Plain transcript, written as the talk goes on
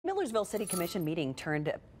Millersville City Commission meeting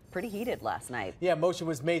turned pretty heated last night. Yeah, a motion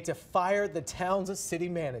was made to fire the town's city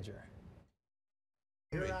manager.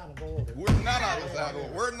 You're out of order. We're not out of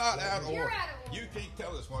order. We're not out of order. You can't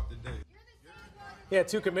tell us what to do. Yeah,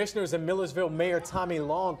 two commissioners and Millersville Mayor Tommy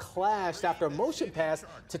Long clashed after a motion passed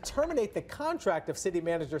to terminate the contract of city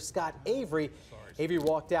manager Scott Avery. Avery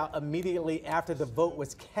walked out immediately after the vote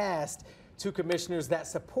was cast. Two commissioners that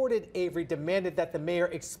supported Avery demanded that the mayor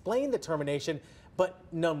explain the termination, but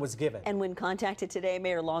none was given. And when contacted today,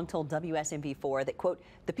 Mayor Long told WSMV4 that, quote,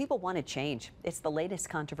 the people wanted change. It's the latest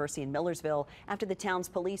controversy in Millersville after the town's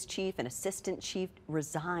police chief and assistant chief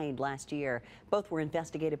resigned last year. Both were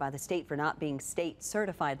investigated by the state for not being state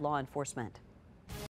certified law enforcement.